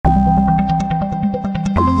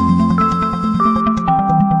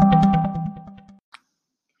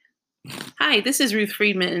Hi, this is Ruth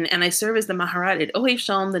Friedman, and I serve as the Maharat at Ohev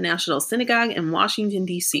Shalom, the National Synagogue in Washington,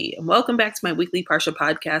 D.C. And welcome back to my weekly Parsha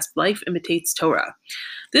podcast, Life Imitates Torah.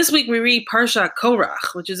 This week we read Parsha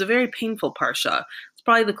Korach, which is a very painful Parsha. It's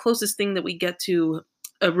probably the closest thing that we get to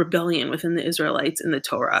a rebellion within the Israelites in the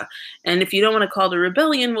Torah. And if you don't want to call it a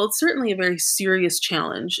rebellion, well, it's certainly a very serious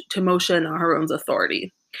challenge to Moshe and Aharon's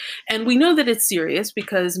authority. And we know that it's serious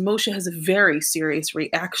because Moshe has a very serious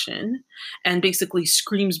reaction and basically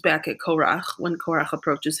screams back at Korach when Korach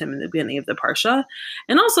approaches him in the beginning of the Parsha.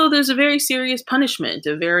 And also there's a very serious punishment,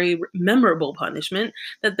 a very memorable punishment,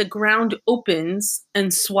 that the ground opens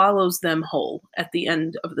and swallows them whole at the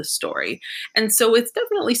end of the story. And so it's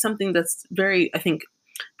definitely something that's very, I think,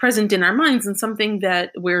 present in our minds and something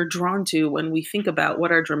that we're drawn to when we think about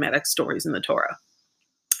what are dramatic stories in the Torah.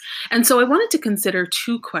 And so I wanted to consider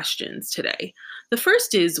two questions today. The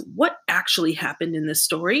first is, what actually happened in this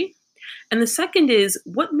story? And the second is,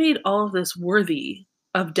 what made all of this worthy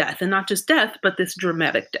of death? And not just death, but this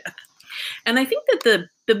dramatic death. And I think that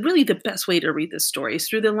the best way to read this story is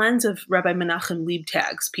through the lens of Rabbi Menachem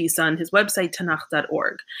Leibtag's piece on his website,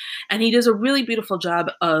 Tanakh.org. And he does a really beautiful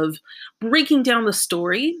job of breaking down the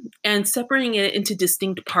story and separating it into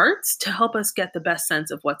distinct parts to help us get the best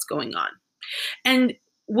sense of what's going on. And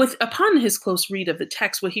upon his close read of the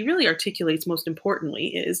text, what he really articulates most importantly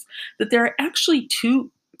is that there are actually two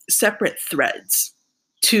separate threads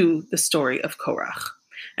to the story of Korach.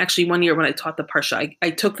 Actually, one year when I taught the Parsha,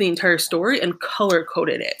 I took the entire story and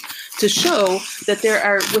color-coded it to show that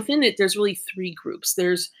within it, there's really three groups.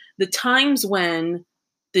 There's the times when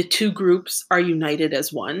the two groups are united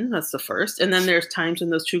as one, that's the first, and then there's times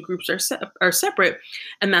when those two groups are separate,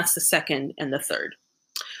 and that's the second and the third.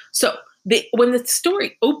 So when the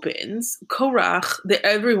story opens, Korach,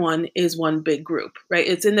 everyone is one big group, right?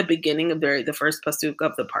 It's in the beginning of the first pasuk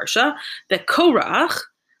of the Parsha that Korach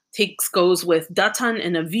goes with Datan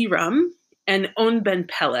and Aviram and On ben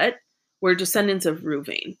Pelet, were descendants of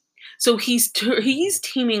Reuven. So he's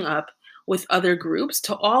teaming up with other groups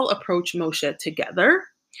to all approach Moshe together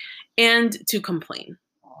and to complain.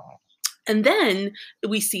 And then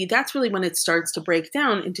we see that's really when it starts to break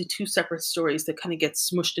down into two separate stories that kind of get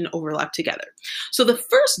smushed and overlap together. So the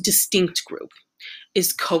first distinct group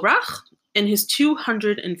is Korach and his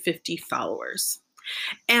 250 followers.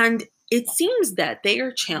 And it seems that they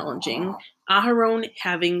are challenging Aharon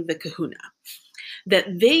having the kahuna,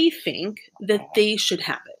 that they think that they should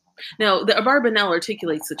have it. Now, the Abarbanel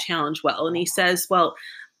articulates the challenge well, and he says, well,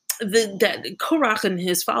 that Korach and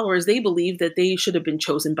his followers, they believe that they should have been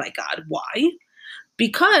chosen by God. Why?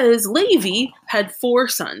 Because Levi had four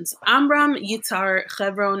sons, Amram, Yitzhar,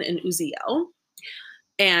 Chevron, and Uziel.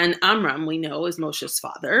 And Amram, we know, is Moshe's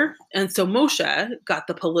father. And so Moshe got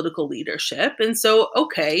the political leadership. And so,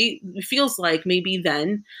 okay, it feels like maybe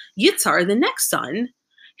then Yitzhar, the next son,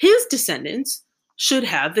 his descendants should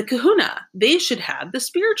have the kahuna. They should have the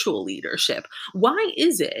spiritual leadership. Why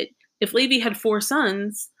is it, if Levi had four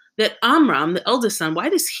sons, that Amram, the eldest son, why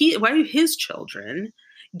do his children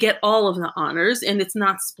get all of the honors and it's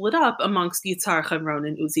not split up amongst Yitzhar, Chevron,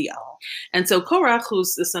 and Uziel? And so Korach,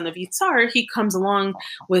 who's the son of Yitzhar, he comes along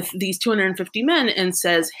with these 250 men and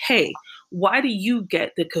says, hey, why do you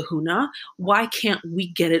get the kahuna? Why can't we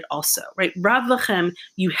get it also, right? Rav Lachem,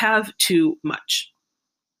 you have too much.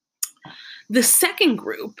 The second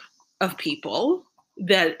group of people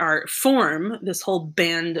that form this whole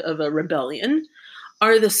band of a rebellion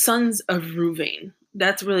are the sons of Reuven.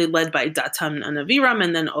 That's really led by Datan and Aviram,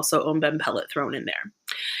 and then also On ben Pelet thrown in there.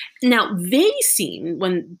 Now, they seem,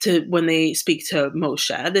 when they speak to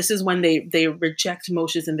Moshe, this is when they reject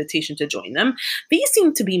Moshe's invitation to join them, they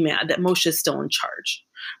seem to be mad that Moshe is still in charge.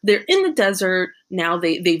 They're in the desert, now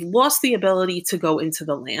they've lost the ability to go into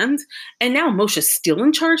the land, and now Moshe's still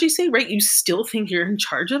in charge, you say, right? You still think you're in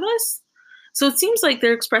charge of us? So it seems like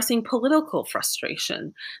they're expressing political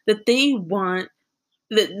frustration, that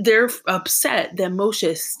they're upset that Moshe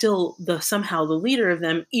is still somehow the leader of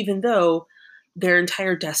them, even though their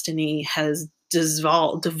entire destiny has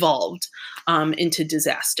devolved into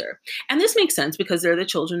disaster. And this makes sense because they're the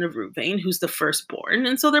children of Reuven, who's the firstborn.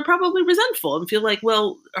 And so they're probably resentful and feel like,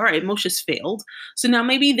 well, all right, Moshe's failed. So now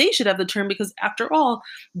maybe they should have the turn because after all,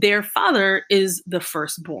 their father is the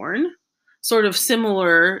firstborn. Sort of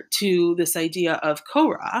similar to this idea of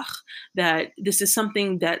Korach, that this is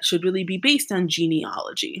something that should really be based on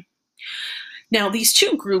genealogy. Now, these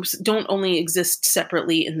two groups don't only exist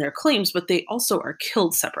separately in their claims, but they also are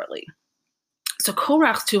killed separately. So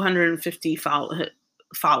Korach's 250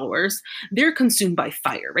 followers, they're consumed by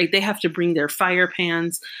fire, right? They have to bring their fire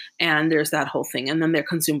pans, and there's that whole thing, and then they're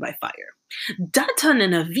consumed by fire. Datan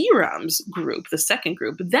and Aviram's group, the second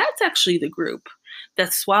group, that's actually the group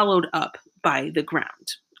that's swallowed up by the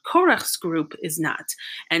ground. Korach's group is not.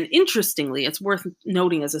 And interestingly, it's worth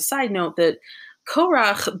noting as a side note that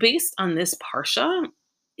Korach, based on this parsha,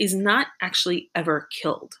 is not actually ever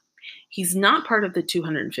killed. He's not part of the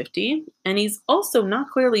 250, and he's also not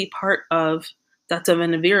clearly part of Datan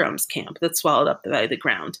and Aviram's camp that's swallowed up by the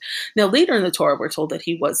ground. Now, later in the Torah, we're told that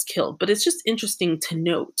he was killed, but it's just interesting to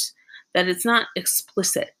note that it's not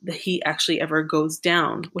explicit that he actually ever goes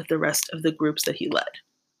down with the rest of the groups that he led.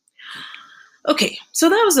 Okay, so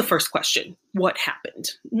that was the first question. What happened?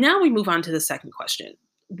 Now we move on to the second question.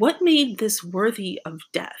 What made this worthy of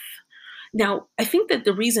death? Now, I think that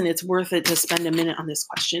the reason it's worth it to spend a minute on this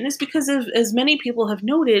question is because, as many people have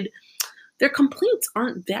noted, their complaints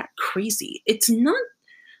aren't that crazy. It's not,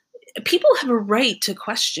 people have a right to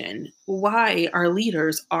question why our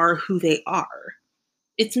leaders are who they are.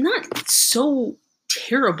 It's not so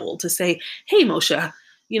terrible to say, hey, Moshe,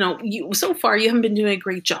 so far you haven't been doing a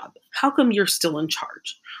great job. How come you're still in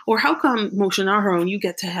charge? Or how come, Moshe and Aharon, you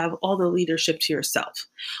get to have all the leadership to yourself?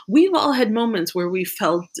 We've all had moments where we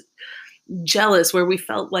felt jealous, where we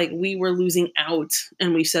felt like we were losing out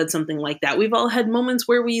and we said something like that. We've all had moments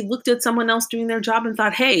where we looked at someone else doing their job and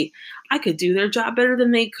thought, hey, I could do their job better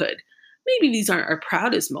than they could. Maybe these aren't our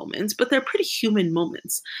proudest moments, but they're pretty human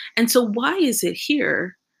moments. And so why is it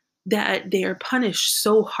here that they are punished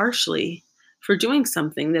so harshly for doing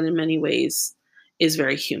something that in many ways is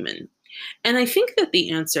very human? And I think that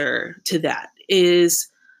the answer to that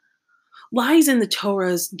lies in the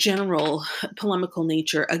Torah's general polemical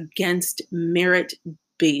nature against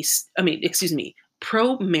pro-merit-based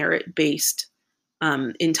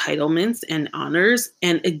entitlements and honors,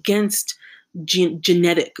 and against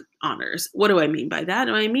genetic honors. What do I mean by that?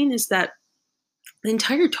 What I mean is that the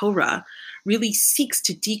entire Torah really seeks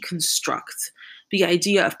to deconstruct the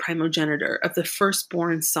idea of primogeniture, of the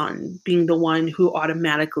firstborn son being the one who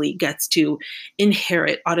automatically gets to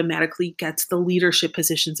inherit, automatically gets the leadership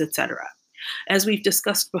positions, etc. As we've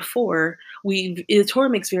discussed before, the Torah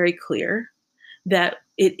makes very clear that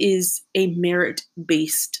it is a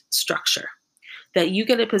merit-based structure, that you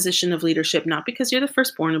get a position of leadership not because you're the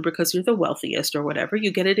firstborn or because you're the wealthiest or whatever.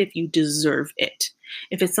 You get it if you deserve it,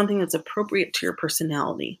 if it's something that's appropriate to your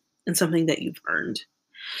personality and something that you've earned.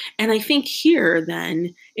 And I think here,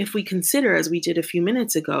 then, if we consider, as we did a few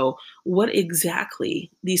minutes ago, what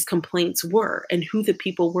exactly these complaints were and who the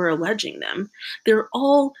people were alleging them, they're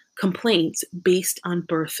all complaints based on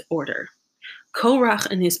birth order. Korach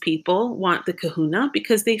and his people want the kahuna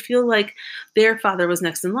because they feel like their father was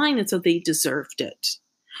next in line and so they deserved it.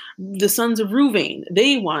 The sons of Reuven,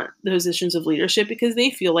 they want the positions of leadership because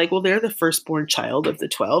they feel like, well, they're the firstborn child of the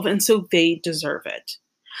 12 and so they deserve it.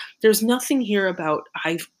 There's nothing here about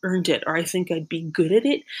I've earned it or I think I'd be good at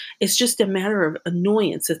it. It's just a matter of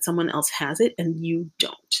annoyance that someone else has it and you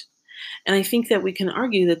don't. And I think that we can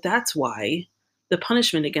argue that that's why the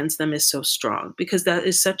punishment against them is so strong, because that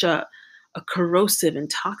is such a corrosive and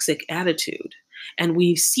toxic attitude. And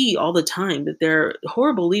we see all the time that there are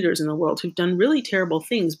horrible leaders in the world who've done really terrible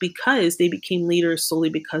things because they became leaders solely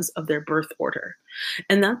because of their birth order.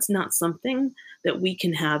 And that's not something that we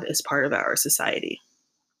can have as part of our society.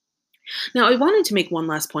 Now, I wanted to make one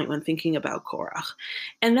last point when thinking about Korach,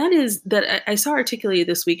 and that is that I saw articulated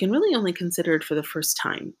this week and really only considered for the first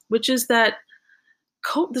time, which is that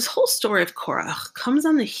this whole story of Korach comes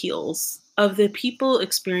on the heels of the people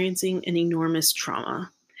experiencing an enormous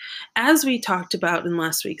trauma. As we talked about in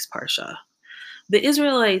last week's Parsha, the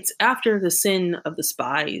Israelites, after the sin of the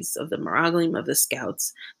spies, of the Meraglim, of the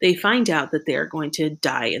scouts, they find out that they're going to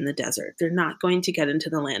die in the desert. They're not going to get into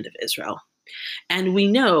the land of Israel. And we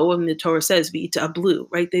know, when the Torah says, V'ita'ablu,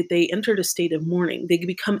 right, that they entered a state of mourning. They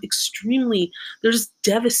become they're just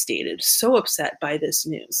devastated, so upset by this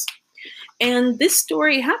news. And this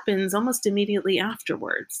story happens almost immediately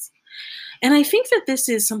afterwards. And I think that this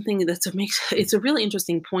is something it's a really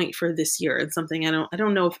interesting point for this year, and something I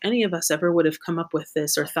don't know if any of us ever would have come up with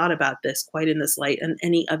this or thought about this quite in this light in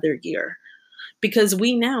any other year. Because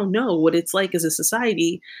we now know what it's like as a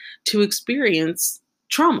society to experience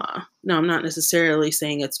trauma. Now, I'm not necessarily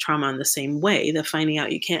saying it's trauma in the same way, that finding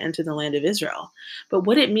out you can't enter the land of Israel, but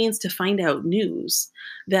what it means to find out news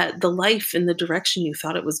that the life and the direction you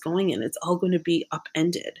thought it was going in, it's all going to be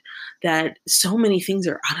upended, that so many things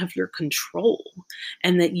are out of your control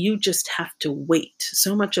and that you just have to wait.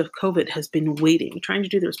 So much of COVID has been waiting, trying to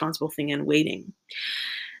do the responsible thing and waiting.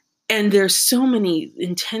 And there's so many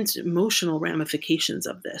intense emotional ramifications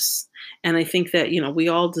of this. And I think that, we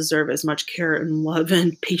all deserve as much care and love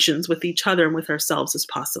and patience with each other and with ourselves as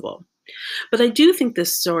possible. But I do think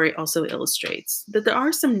this story also illustrates that there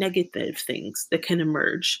are some negative things that can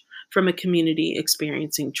emerge from a community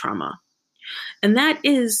experiencing trauma. And that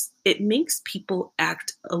is, it makes people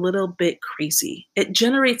act a little bit crazy. It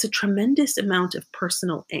generates a tremendous amount of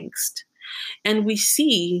personal angst. And we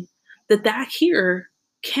see that here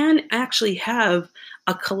can actually have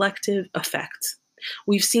a collective effect.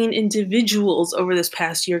 We've seen individuals over this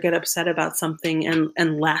past year get upset about something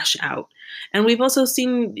and lash out. And we've also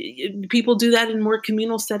seen people do that in more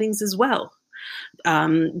communal settings as well.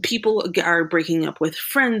 People are breaking up with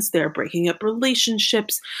friends, they're breaking up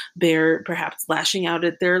relationships, they're perhaps lashing out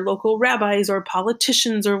at their local rabbis or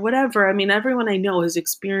politicians or whatever. I mean, everyone I know has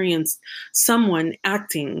experienced someone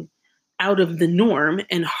acting out of the norm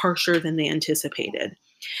and harsher than they anticipated.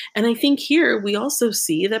 And I think here we also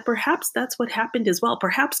see that perhaps that's what happened as well.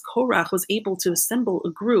 Perhaps Korach was able to assemble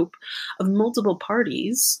a group of multiple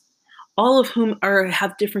parties, all of whom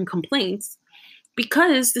have different complaints,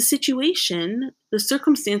 because the situation, the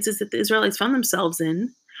circumstances that the Israelites found themselves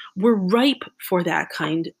in were ripe for that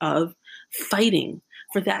kind of fighting,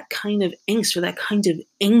 for that kind of angst, for that kind of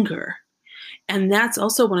anger. And that's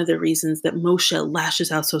also one of the reasons that Moshe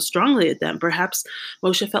lashes out so strongly at them. Perhaps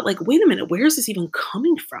Moshe felt like, wait a minute, where is this even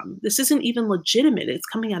coming from? This isn't even legitimate. It's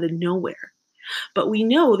coming out of nowhere. But we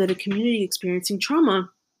know that a community experiencing trauma,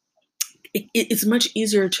 it's much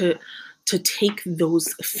easier to take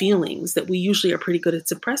those feelings that we usually are pretty good at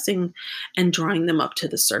suppressing and drawing them up to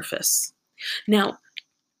the surface. Now,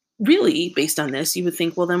 really, based on this, you would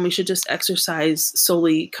think, well, then we should just exercise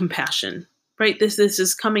solely compassion, right? This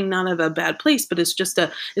is coming not of a bad place, but it's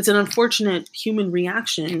an unfortunate human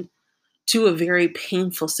reaction to a very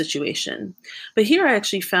painful situation. But here I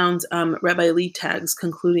actually found Rabbi Leibtag's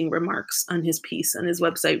concluding remarks on his piece on his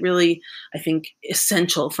website, really, I think,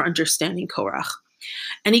 essential for understanding Korach.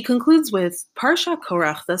 And he concludes with, Parsha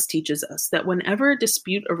Korach thus teaches us that whenever a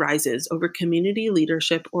dispute arises over community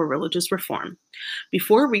leadership or religious reform,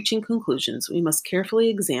 before reaching conclusions, we must carefully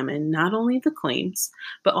examine not only the claims,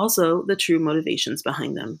 but also the true motivations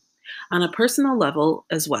behind them. On a personal level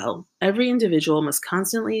as well, every individual must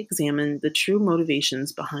constantly examine the true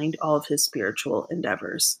motivations behind all of his spiritual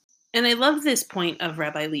endeavors. And I love this point of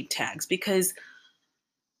Rabbi Leibtag's because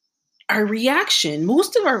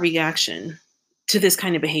most of our reaction to this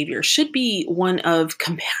kind of behavior should be one of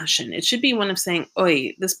compassion. It should be one of saying,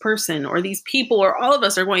 oi, this person or these people or all of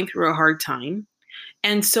us are going through a hard time.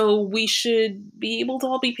 And so we should be able to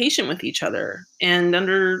all be patient with each other and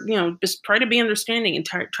just try to be understanding and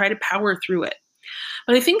try to power through it.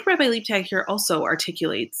 But I think Rabbi Leibtag here also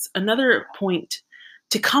articulates another point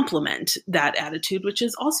to complement that attitude, which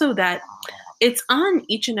is also that it's on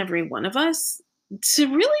each and every one of us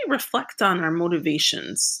to really reflect on our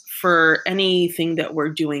motivations for anything that we're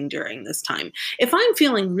doing during this time. If I'm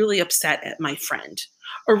feeling really upset at my friend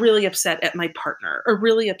or really upset at my partner or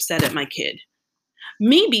really upset at my kid,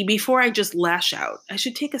 maybe before I just lash out, I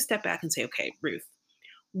should take a step back and say, okay, Ruth,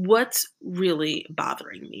 what's really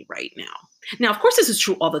bothering me right now? Now, of course, this is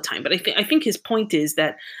true all the time, but I think his point is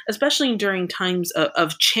that, especially during times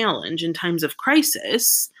of challenge and times of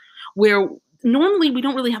crisis, where normally we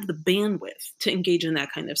don't really have the bandwidth to engage in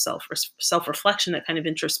that kind of self-reflection, that kind of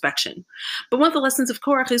introspection. But one of the lessons of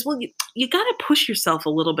Korach is, well, you got to push yourself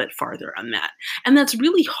a little bit farther on that. And that's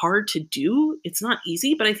really hard to do. It's not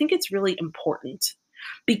easy, but I think it's really important.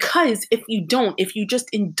 Because if you just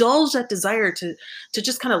indulge that desire to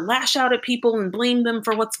just kind of lash out at people and blame them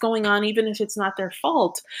for what's going on, even if it's not their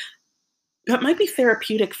fault, that might be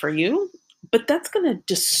therapeutic for you, but that's going to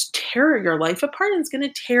just tear your life apart, and it's going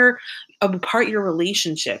to tear apart your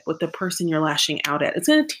relationship with the person you're lashing out at. It's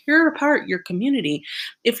going to tear apart your community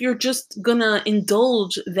if you're just going to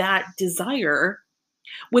indulge that desire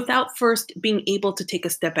without first being able to take a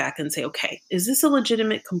step back and say, okay, is this a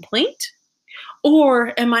legitimate complaint?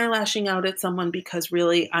 Or am I lashing out at someone because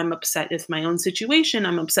really I'm upset with my own situation,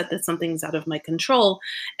 I'm upset that something's out of my control,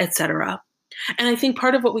 etc. And I think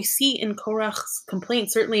part of what we see in Korach's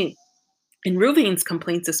complaint, certainly in Reuven's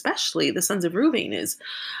complaints especially, the sons of Reuven, is,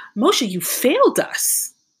 Moshe, you failed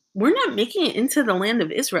us. We're not making it into the land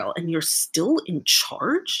of Israel, and you're still in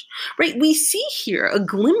charge, right? We see here a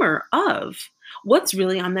glimmer of what's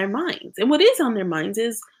really on their minds. And what is on their minds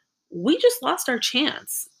is, we just lost our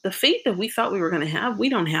chance. The faith that we thought we were going to have, we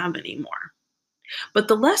don't have anymore. But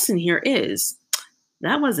the lesson here is,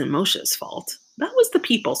 that wasn't Moshe's fault. That was the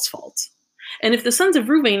people's fault. And if the sons of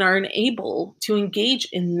Reuven are unable to engage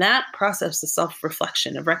in that process of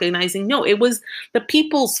self-reflection, of recognizing, no, it was the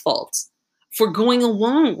people's fault for going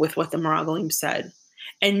along with what the Meraglim said,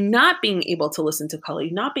 and not being able to listen to Kali,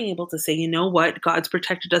 not being able to say, you know what, God's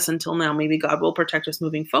protected us until now, maybe God will protect us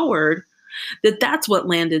moving forward, that's what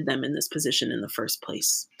landed them in this position in the first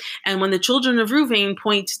place. And when the children of Reuven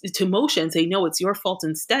point to Moshe and say, no, it's your fault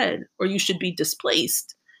instead, or you should be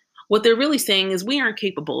displaced, what they're really saying is we aren't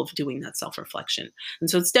capable of doing that self-reflection. And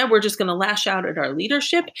so instead, we're just going to lash out at our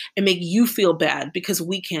leadership and make you feel bad because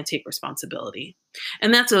we can't take responsibility.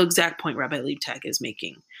 And that's the exact point Rabbi Liebtag is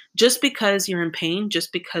making. Just because you're in pain,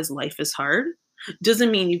 just because life is hard, doesn't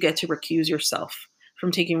mean you get to recuse yourself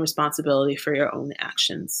from taking responsibility for your own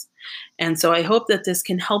actions. And so I hope that this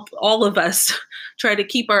can help all of us try to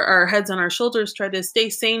keep our heads on our shoulders, try to stay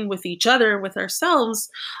sane with each other, with ourselves,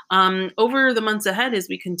 over the months ahead as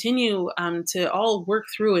we continue to all work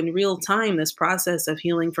through in real time this process of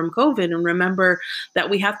healing from COVID. And remember that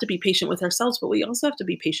we have to be patient with ourselves, but we also have to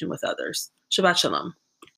be patient with others. Shabbat Shalom.